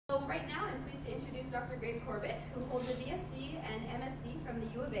Right now, I'm pleased to introduce Dr. Korbutt, who holds a BSc and MSc from the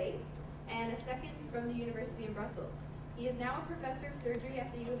U of A and a second from the University in Brussels. He is now a professor of surgery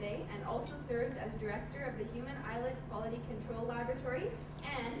at the U of A and also serves as director of the Human Islet Quality Control Laboratory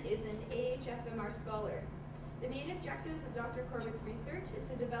and is an AHFMR scholar. The main objectives of Dr. Korbutt's research is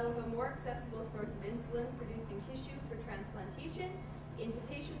to develop a more accessible source of insulin-producing tissue for transplantation into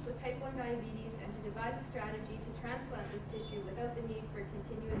patients with type 1 diabetes and to devise a strategy to transplant this tissue without the need for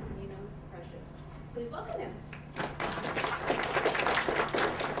continuous immunosuppression. Please welcome him.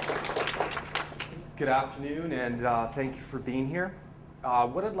 Good afternoon, and thank you for being here.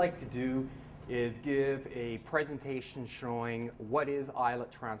 What I'd like to do is give a presentation showing what is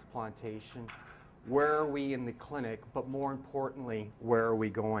islet transplantation, where are we in the clinic, but more importantly, where are we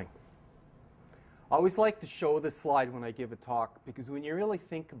going? I always like to show this slide when I give a talk because when you really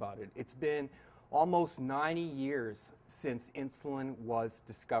think about it, it's been almost 90 years since insulin was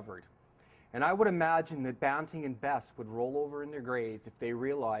discovered. And I would imagine that Banting and Best would roll over in their graves if they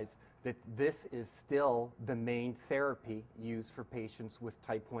realized that this is still the main therapy used for patients with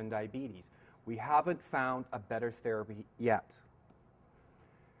type 1 diabetes. We haven't found a better therapy yet.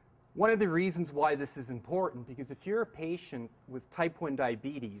 One of the reasons why this is important, because if you're a patient with type 1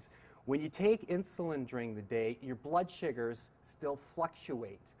 diabetes, when you take insulin during the day, your blood sugars still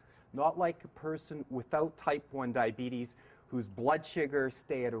fluctuate. Not like a person without type 1 diabetes whose blood sugars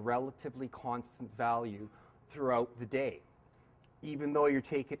stay at a relatively constant value throughout the day. Even though you're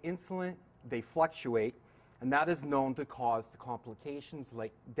taking insulin, they fluctuate, and that is known to cause the complications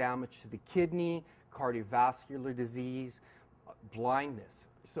like damage to the kidney, cardiovascular disease, blindness.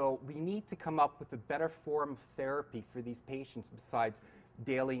 So we need to come up with a better form of therapy for these patients besides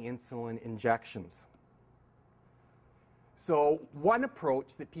daily insulin injections. So one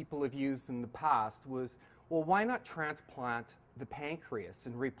approach that people have used in the past was, well, why not transplant the pancreas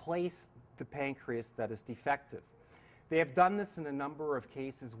and replace the pancreas that is defective? They have done this in a number of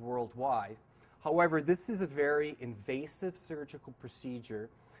cases worldwide. However, this is a very invasive surgical procedure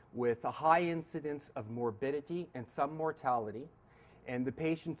with a high incidence of morbidity and some mortality. And the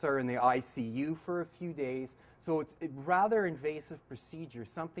patients are in the ICU for a few days. So it's a rather invasive procedure,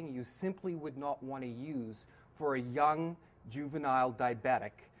 something you simply would not want to use for a young juvenile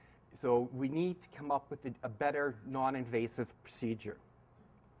diabetic. So we need to come up with a better non-invasive procedure.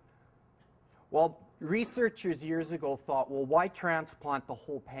 Well, researchers years ago thought, well, why transplant the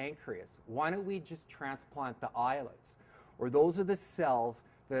whole pancreas? Why don't we just transplant the islets? Or those are the cells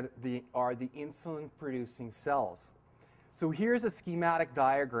that are the insulin-producing cells. So here's a schematic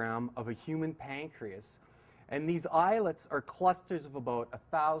diagram of a human pancreas. And these islets are clusters of about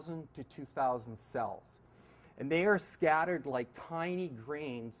 1,000 to 2,000 cells. And they are scattered like tiny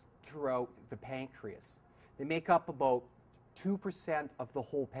grains throughout the pancreas. They make up about 2% of the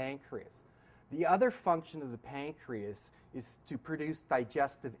whole pancreas. The other function of the pancreas is to produce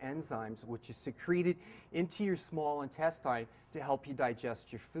digestive enzymes, which is secreted into your small intestine to help you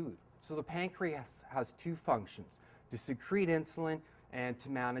digest your food. So the pancreas has two functions: to secrete insulin and to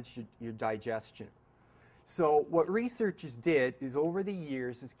manage your digestion. So what researchers did is over the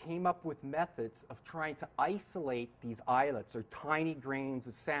years is came up with methods of trying to isolate these islets or tiny grains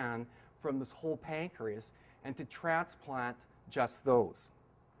of sand from this whole pancreas and to transplant just those.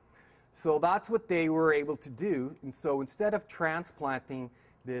 So that's what they were able to do. And so instead of transplanting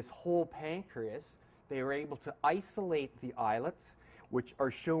this whole pancreas, they were able to isolate the islets, which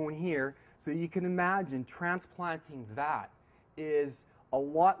are shown here. So you can imagine transplanting that is a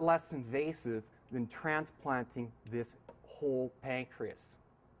lot less invasive than transplanting this whole pancreas.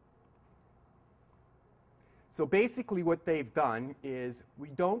 So basically what they've done is we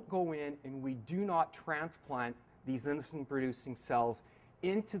don't go in and we do not transplant these insulin-producing cells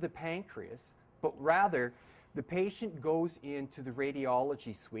into the pancreas, but rather the patient goes into the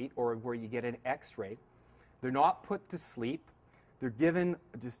radiology suite, or where you get an x-ray. They're not put to sleep. They're given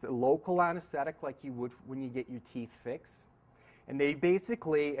just a local anesthetic like you would when you get your teeth fixed. And they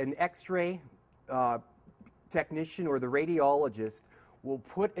basically, an x-ray technician or the radiologist will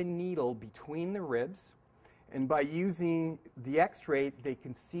put a needle between the ribs, and by using the x-ray, they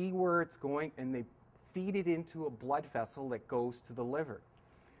can see where it's going, and they feed it into a blood vessel that goes to the liver.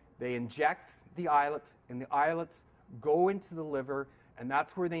 They inject the islets, and the islets go into the liver, and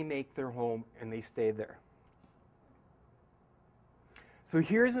that's where they make their home, and they stay there. So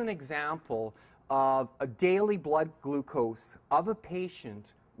here's an example of a daily blood glucose of a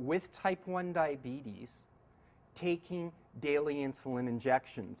patient with type 1 diabetes taking daily insulin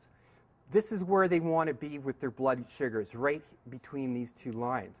injections. This is where they want to be with their blood sugars, right between these two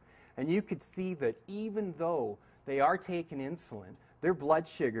lines. And you could see that even though they are taking insulin, their blood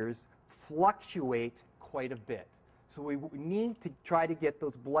sugars fluctuate quite a bit. So we need to try to get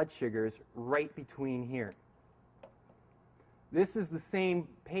those blood sugars right between here. This is the same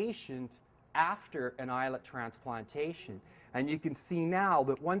patient after an islet transplantation. And you can see now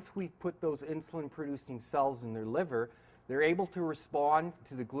that once we've put those insulin-producing cells in their liver, they're able to respond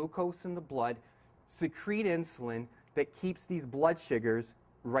to the glucose in the blood, secrete insulin that keeps these blood sugars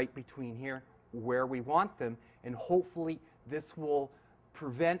right between here where we want them, and hopefully this will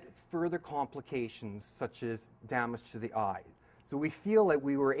prevent further complications such as damage to the eye. So we feel that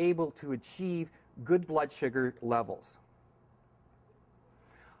we were able to achieve good blood sugar levels.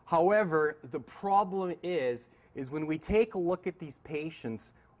 However, the problem is when we take a look at these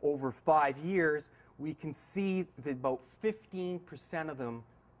patients over 5 years, we can see that about 15% of them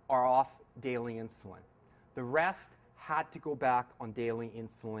are off daily insulin. The rest had to go back on daily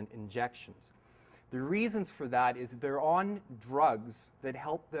insulin injections. The reasons for that is they're on drugs that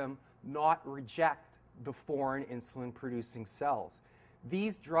help them not reject the foreign insulin-producing cells.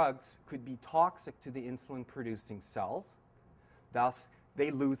 These drugs could be toxic to the insulin-producing cells, thus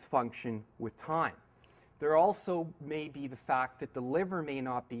they lose function with time. There also may be the fact that the liver may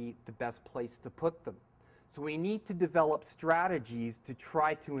not be the best place to put them. So we need to develop strategies to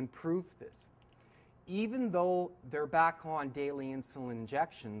try to improve this. Even though they're back on daily insulin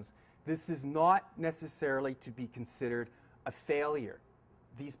injections, this is not necessarily to be considered a failure.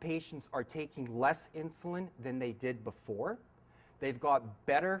 These patients are taking less insulin than they did before. They've got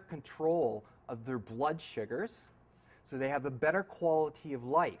better control of their blood sugars, so they have a better quality of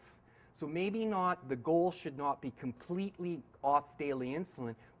life. So maybe not, the goal should not be completely off daily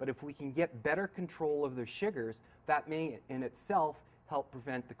insulin, but if we can get better control of their sugars, that may in itself help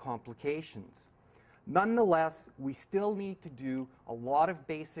prevent the complications. Nonetheless, we still need to do a lot of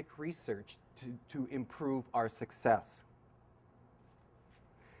basic research to improve our success.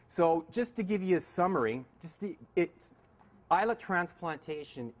 So just to give you a summary, islet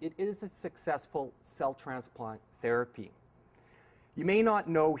transplantation, it is a successful cell transplant therapy. You may not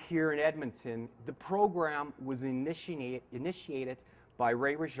know, here in Edmonton, the program was initiated by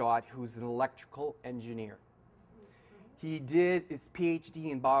Ray Rajat, who's an electrical engineer. He did his PhD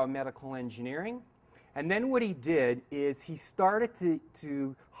in biomedical engineering. And then what he did is he started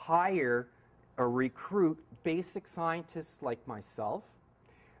to hire or recruit basic scientists like myself,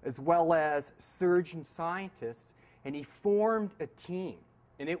 as well as surgeon scientists, and he formed a team.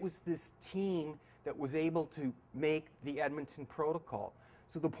 And it was this team that was able to make the Edmonton Protocol.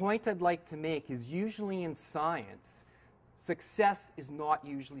 So the point I'd like to make is usually in science, success is not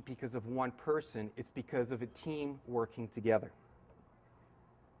usually because of one person, it's because of a team working together.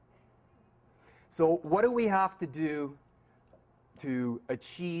 So what do we have to do to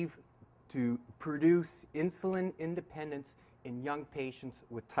produce insulin independence in young patients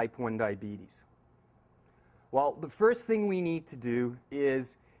with type 1 diabetes? Well, the first thing we need to do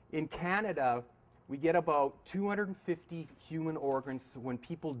is, in Canada, we get about 250 human organs. So when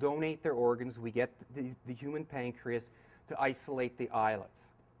people donate their organs, we get the human pancreas to isolate the islets.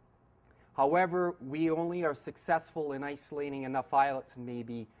 However, we only are successful in isolating enough islets in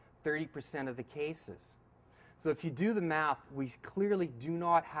maybe 30% of the cases. So if you do the math, we clearly do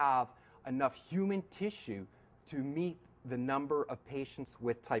not have enough human tissue to meet the number of patients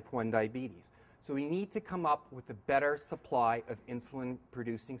with type 1 diabetes. So we need to come up with a better supply of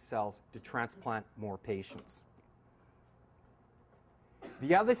insulin-producing cells to transplant more patients.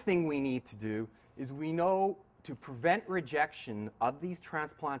 The other thing we need to do is, we know to prevent rejection of these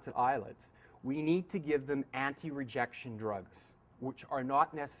transplanted islets, we need to give them anti-rejection drugs, which are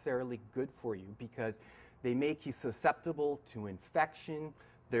not necessarily good for you because they make you susceptible to infection.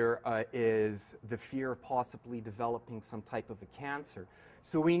 There is the fear of possibly developing some type of a cancer.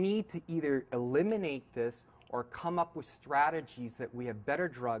 So we need to either eliminate this or come up with strategies that we have better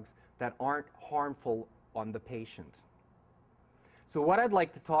drugs that aren't harmful on the patient. So what I'd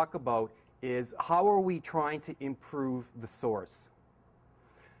like to talk about is, how are we trying to improve the source?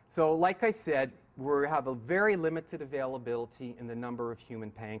 So like I said, we have a very limited availability in the number of human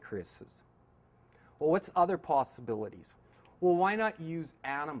pancreases. Well, what's other possibilities? Well, why not use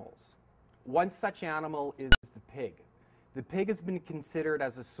animals? One such animal is the pig. The pig has been considered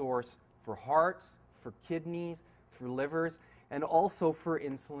as a source for hearts, for kidneys, for livers, and also for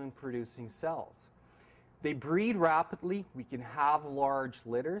insulin-producing cells. They breed rapidly. We can have large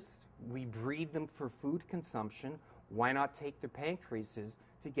litters. We breed them for food consumption. Why not take their pancreases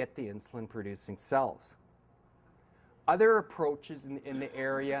to get the insulin-producing cells? Other approaches in the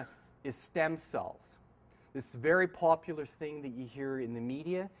area is stem cells. This is a very popular thing that you hear in the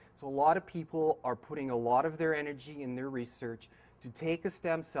media. So a lot of people are putting a lot of their energy in their research to take a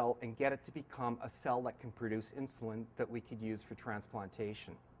stem cell and get it to become a cell that can produce insulin that we could use for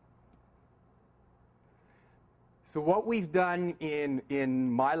transplantation. So what we've done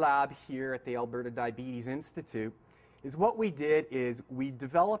in my lab here at the Alberta Diabetes Institute is what we did is we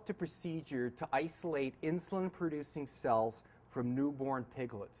developed a procedure to isolate insulin-producing cells from newborn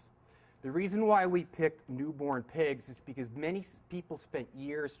piglets. The reason why we picked newborn pigs is because many people spent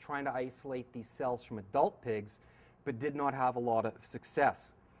years trying to isolate these cells from adult pigs, but did not have a lot of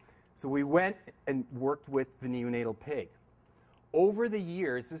success. So we went and worked with the neonatal pig. Over the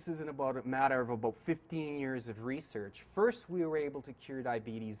years, this is in about a matter of about 15 years of research, first we were able to cure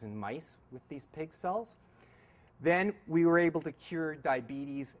diabetes in mice with these pig cells. Then we were able to cure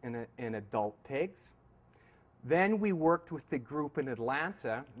diabetes in adult pigs. Then we worked with the group in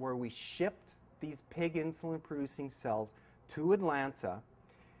Atlanta where we shipped these pig insulin-producing cells to Atlanta,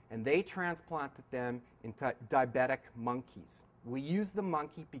 and they transplanted them into diabetic monkeys. We use the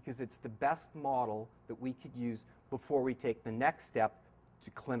monkey because it's the best model that we could use before we take the next step to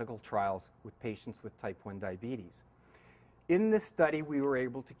clinical trials with patients with type 1 diabetes. In this study, we were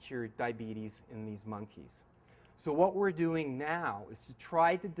able to cure diabetes in these monkeys. So what we're doing now is to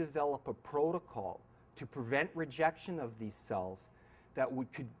try to develop a protocol to prevent rejection of these cells that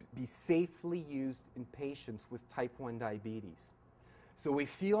could be safely used in patients with type 1 diabetes. So we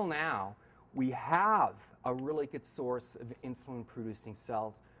feel now we have a really good source of insulin-producing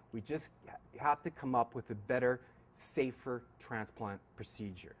cells. We just have to come up with a better, safer transplant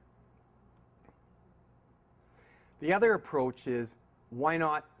procedure. The other approach is, why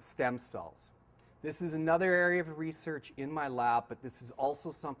not stem cells? This is another area of research in my lab, but this is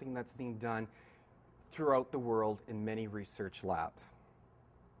also something that's being done throughout the world in many research labs.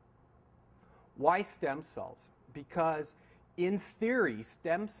 Why stem cells? Because in theory,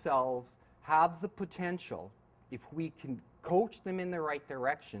 stem cells have the potential, if we can coach them in the right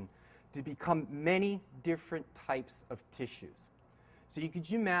direction, to become many different types of tissues. So could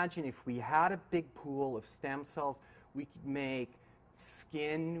you imagine if we had a big pool of stem cells, we could make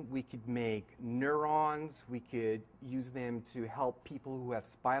skin, we could make neurons, we could use them to help people who have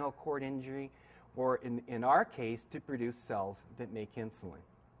spinal cord injury, or in our case, to produce cells that make insulin.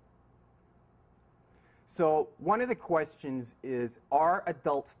 So one of the questions is, are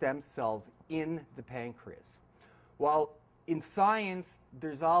adult stem cells in the pancreas? Well, in science,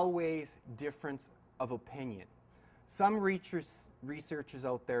 there's always difference of opinion. Some researchers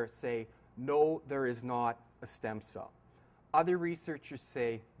out there say, no, there is not a stem cell. Other researchers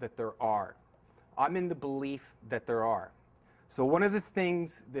say that there are. I'm in the belief that there are. So one of the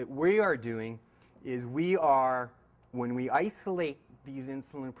things that we are doing is when we isolate these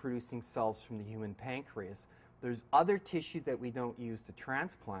insulin-producing cells from the human pancreas, there's other tissue that we don't use to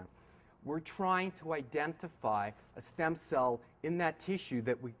transplant. We're trying to identify a stem cell in that tissue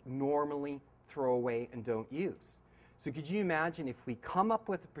that we normally throw away and don't use. So could you imagine if we come up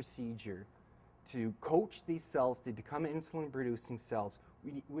with a procedure to coach these cells to become insulin-producing cells,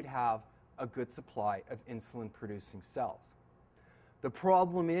 we would have a good supply of insulin-producing cells. The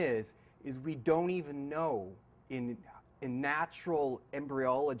problem is we don't even know in natural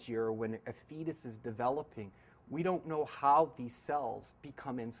embryology, or when a fetus is developing, we don't know how these cells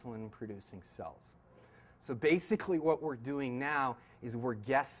become insulin-producing cells. So basically what we're doing now is we're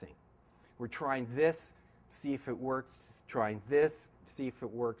guessing. We're trying this, see if it works, trying this, see if it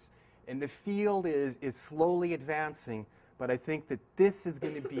works. And the field is slowly advancing, but I think that this is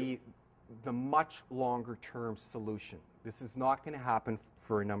going to be the much longer term solution. This is not going to happen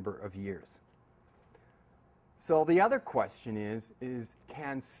for a number of years. So the other question is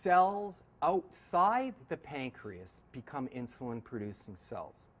can cells outside the pancreas become insulin-producing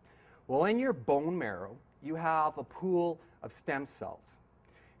cells? Well, in your bone marrow, you have a pool of stem cells.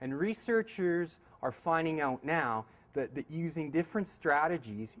 And researchers are finding out now that using different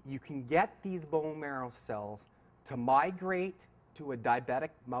strategies, you can get these bone marrow cells to migrate to a diabetic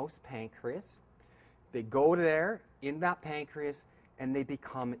mouse pancreas. They go there in that pancreas, and they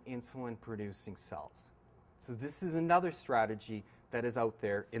become insulin-producing cells. So this is another strategy that is out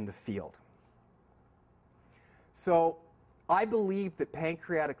there in the field. So I believe that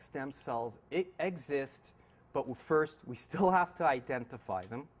pancreatic stem cells exist, but first we still have to identify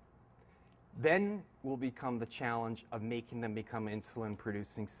them. Then will become the challenge of making them become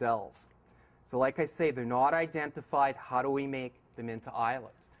insulin-producing cells. So like I say, they're not identified. How do we make them into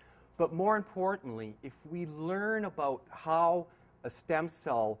islets? But more importantly, if we learn about how a stem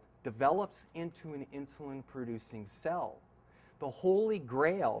cell develops into an insulin-producing cell, the holy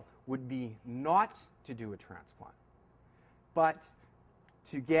grail would be not to do a transplant, but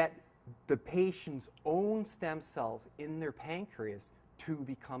to get the patient's own stem cells in their pancreas to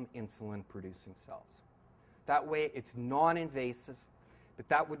become insulin-producing cells. That way, it's non-invasive, but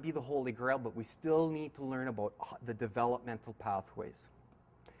that would be the holy grail, but we still need to learn about the developmental pathways.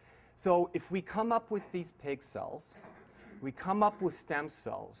 So if we come up with these pig cells, we come up with stem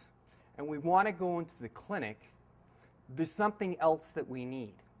cells, and we want to go into the clinic, there's something else that we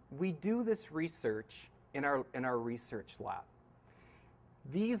need. We do this research in our research lab.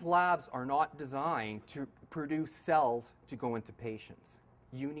 These labs are not designed to produce cells to go into patients.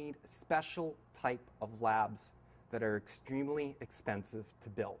 You need a special type of labs that are extremely expensive to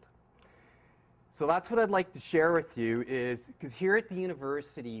build. So that's what I'd like to share with you is, because here at the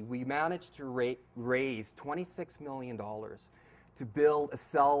university, we managed to raise $26 million to build a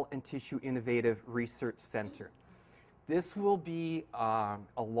cell and tissue innovative research center. This will be a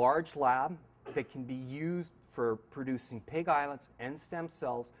large lab that can be used for producing pig islets and stem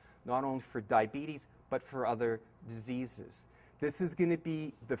cells, not only for diabetes, but for other diseases. This is going to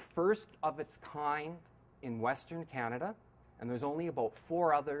be the first of its kind in Western Canada, and there's only about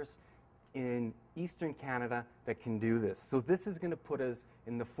 4 others in Eastern Canada that can do this. So this is going to put us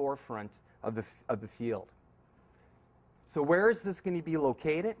in the forefront of the field. So where is this going to be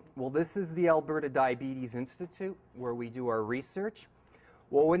located? Well, this is the Alberta Diabetes Institute, where we do our research.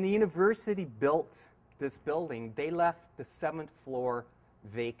 Well, when the university built this building, they left the 7th floor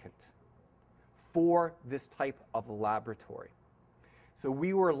vacant for this type of a laboratory. So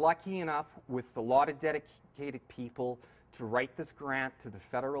we were lucky enough, with a lot of dedicated people, to write this grant to the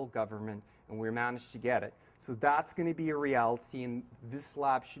federal government, and we managed to get it. So that's going to be a reality, and this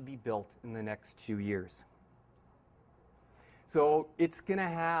lab should be built in the next 2 years. So it's going to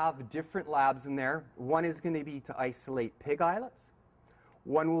have different labs in there. One is going to be to isolate pig islets.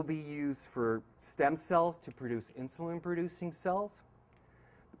 One will be used for stem cells to produce insulin-producing cells.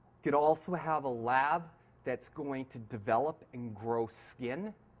 You could also have a lab that's going to develop and grow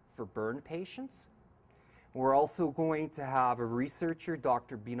skin for burn patients. We're also going to have a researcher,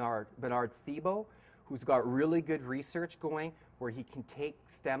 Dr. Bernard Thibault, who's got really good research going where he can take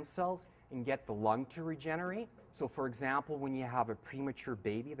stem cells and get the lung to regenerate. So for example, when you have a premature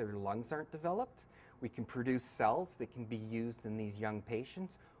baby, their lungs aren't developed, we can produce cells that can be used in these young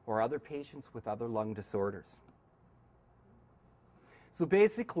patients or other patients with other lung disorders. So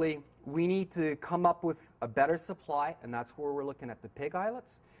basically, we need to come up with a better supply, and that's where we're looking at the pig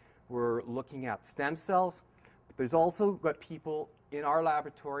islets. We're looking at stem cells. But there's also got people in our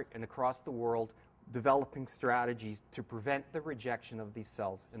laboratory and across the world developing strategies to prevent the rejection of these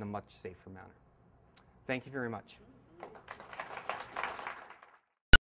cells in a much safer manner. Thank you very much.